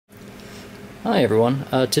Hi everyone.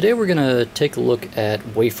 Today we're going to take a look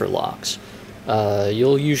at wafer locks.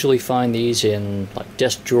 You'll usually find these in like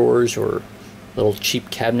desk drawers or little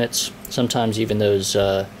cheap cabinets. Sometimes even those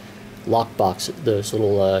lock boxes, those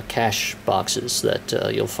little cash boxes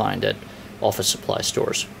that you'll find at office supply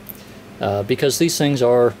stores. Because these things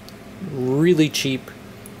are really cheap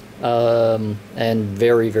and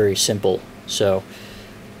very, very simple.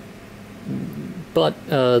 But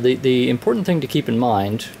the important thing to keep in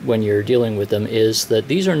mind when you're dealing with them is that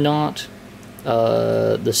these are not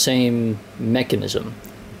the same mechanism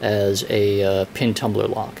as a pin-tumbler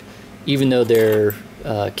lock. Even though their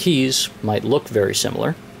keys might look very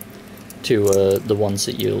similar to the ones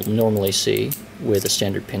that you'll normally see with a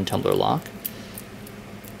standard pin-tumbler lock.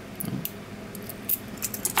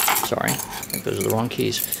 Sorry, I think those are the wrong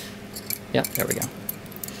keys. Yep, there we go.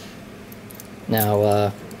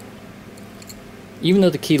 Now, even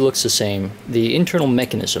though the key looks the same, the internal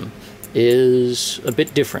mechanism is a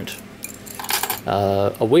bit different.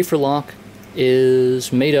 A wafer lock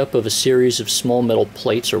is made up of a series of small metal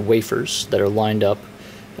plates or wafers that are lined up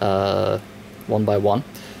one by one,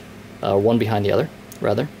 one behind the other,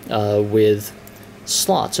 rather, with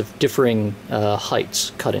slots of differing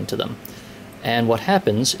heights cut into them. And what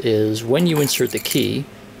happens is when you insert the key,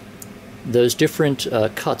 those different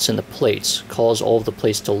cuts in the plates cause all of the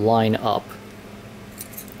plates to line up.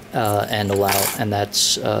 And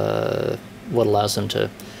that's what allows them to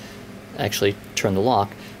actually turn the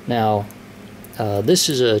lock. Now, this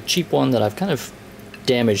is a cheap one that I've kind of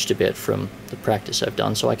damaged a bit from the practice I've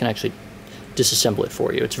done, so I can actually disassemble it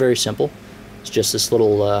for you. It's very simple. It's just this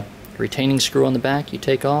little retaining screw on the back you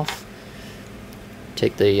take off.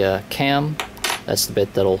 Take the cam, that's the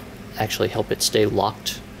bit that'll actually help it stay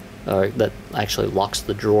locked, that actually locks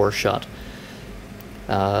the drawer shut.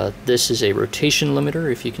 This is a rotation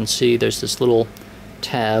limiter. If you can see, there's this little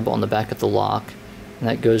tab on the back of the lock, and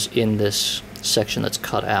that goes in this section that's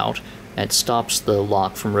cut out, and it stops the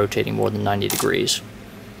lock from rotating more than 90 degrees.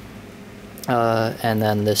 And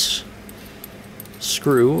then this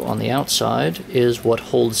screw on the outside is what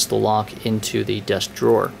holds the lock into the desk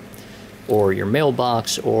drawer, or your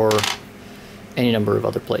mailbox, or any number of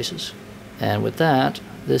other places. And with that,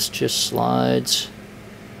 this just slides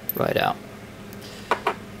right out.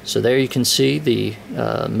 So there you can see the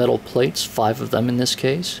metal plates, 5 of them in this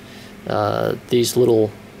case. These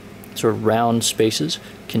little sort of round spaces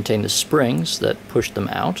contain the springs that push them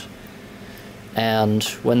out. And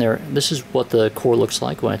when this is what the core looks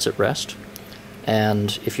like when it's at rest.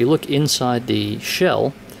 And if you look inside the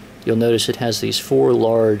shell, you'll notice it has these 4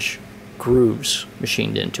 large grooves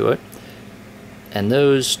machined into it. And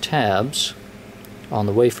those tabs on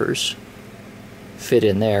the wafers fit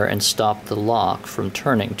in there and stop the lock from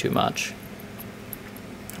turning too much.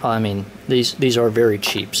 I mean, these are very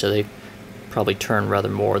cheap, so they probably turn rather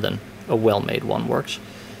more than a well-made one works.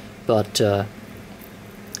 But so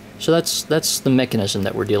that's the mechanism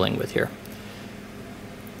that we're dealing with here.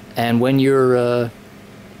 And when you're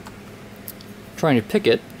trying to pick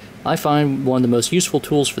it, I find one of the most useful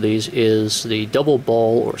tools for these is the double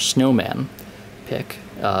ball or snowman pick.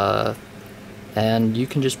 And you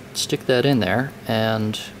can just stick that in there,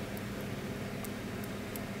 and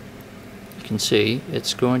you can see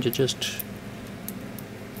it's going to just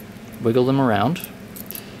wiggle them around.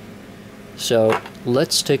 So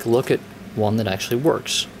let's take a look at one that actually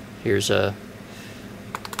works. Here's a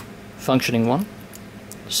functioning one.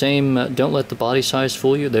 Same, don't let the body size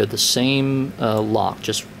fool you, they're the same lock,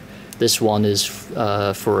 just this one is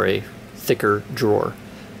for a thicker drawer,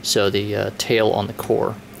 so the tail on the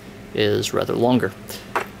core is rather longer.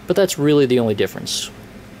 But that's really the only difference.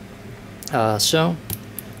 So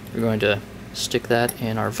we're going to stick that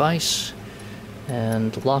in our vise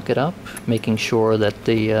and lock it up, making sure that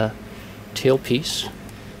the tail piece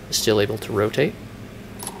is still able to rotate.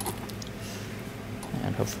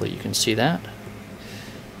 And hopefully you can see that.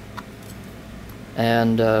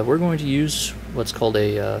 And we're going to use what's called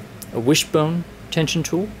a wishbone tension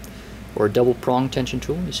tool, or a double prong tension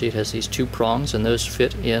tool. You see it has these 2 prongs, and those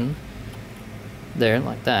fit in there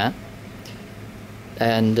like that.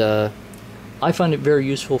 And I find it very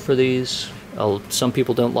useful for these. Some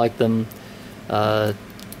people don't like them.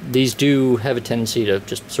 These do have a tendency to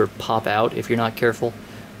just sort of pop out if you're not careful,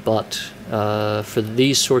 but for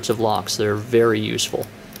these sorts of locks, they're very useful,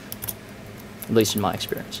 at least in my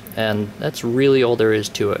experience. And that's really all there is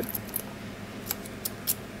to it.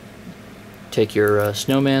 Take your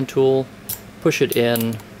snowman tool, push it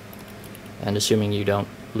in, and assuming you don't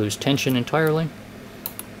lose tension entirely,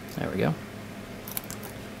 there we go.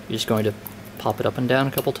 You're just going to pop it up and down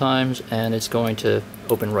a couple times, and it's going to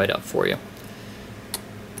open right up for you.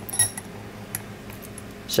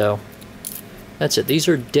 So that's it. These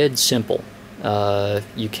are dead simple.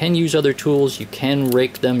 You can use other tools, you can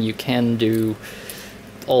rake them, you can do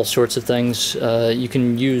all sorts of things. You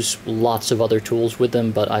can use lots of other tools with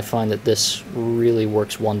them, but I find that this really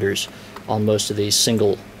works wonders on most of these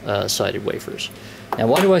single-sided wafers. Now,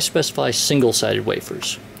 why do I specify single-sided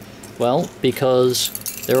wafers? Well, because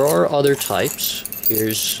there are other types.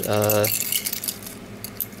 Here's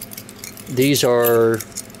these are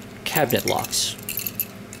cabinet locks,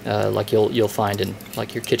 like you'll find in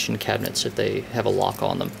like your kitchen cabinets if they have a lock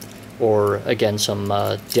on them, or again some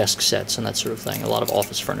desk sets and that sort of thing. A lot of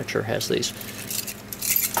office furniture has these.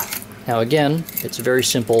 Now again, it's a very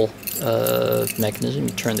simple mechanism.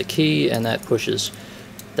 You turn the key and that pushes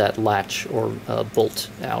that latch or bolt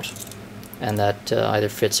out, and that either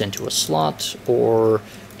fits into a slot or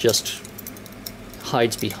just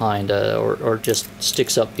hides behind or just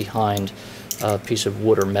sticks up behind a piece of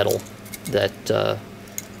wood or metal that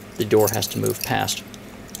the door has to move past.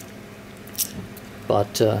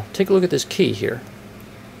 But take a look at this key here.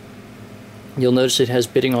 You'll notice it has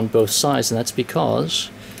bitting on both sides, and that's because,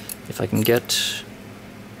 if I can get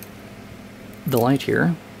the light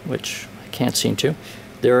here, which I can't seem to,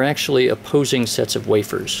 there are actually opposing sets of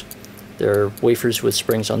wafers. There are wafers with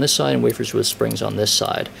springs on this side and wafers with springs on this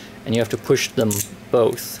side, and you have to push them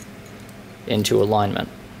both into alignment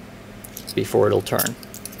before it'll turn.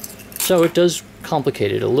 So it does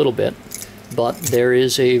complicate it a little bit, but there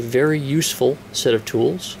is a very useful set of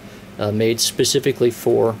tools made specifically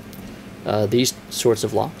for these sorts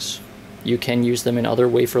of locks. You can use them in other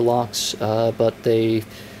wafer locks, but they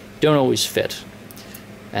don't always fit.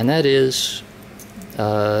 And that is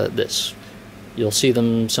this. You'll see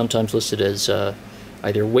them sometimes listed as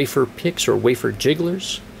either wafer picks or wafer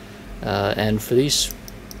jigglers, and for these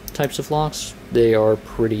types of locks, they are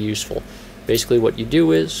pretty useful. Basically what you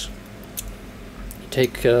do is you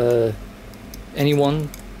take any one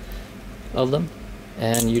of them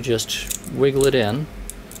and you just wiggle it in,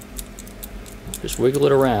 just wiggle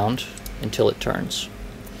it around until it turns.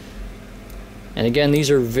 And again, these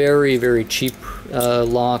are very, very cheap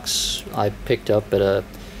locks I picked up at a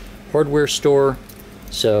hardware store,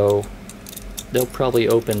 so they'll probably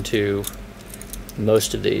open to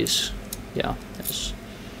most of these. Yeah, there's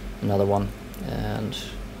another one. And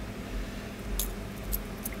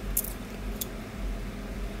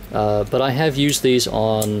but I have used these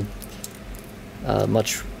on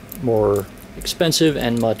much more expensive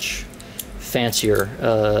and much fancier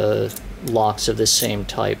locks of this same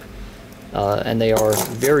type, and they are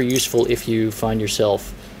very useful if you find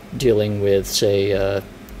yourself dealing with, say,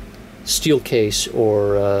 steel case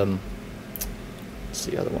or what's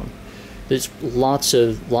the other one? There's lots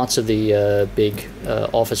of the big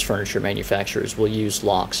office furniture manufacturers will use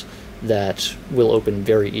locks that will open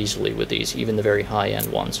very easily with these, even the very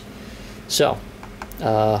high-end ones. So,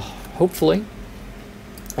 hopefully,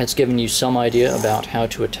 that's given you some idea about how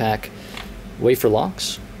to attack wafer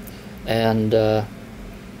locks, and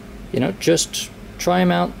you know, just try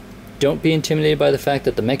them out. Don't be intimidated by the fact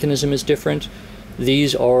that the mechanism is different.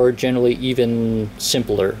 These are generally even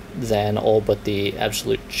simpler than all but the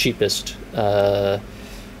absolute cheapest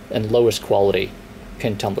and lowest quality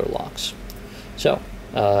pin-tumbler locks. So,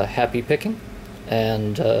 happy picking,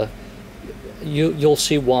 and you'll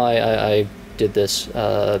see why I did this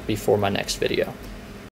before my next video.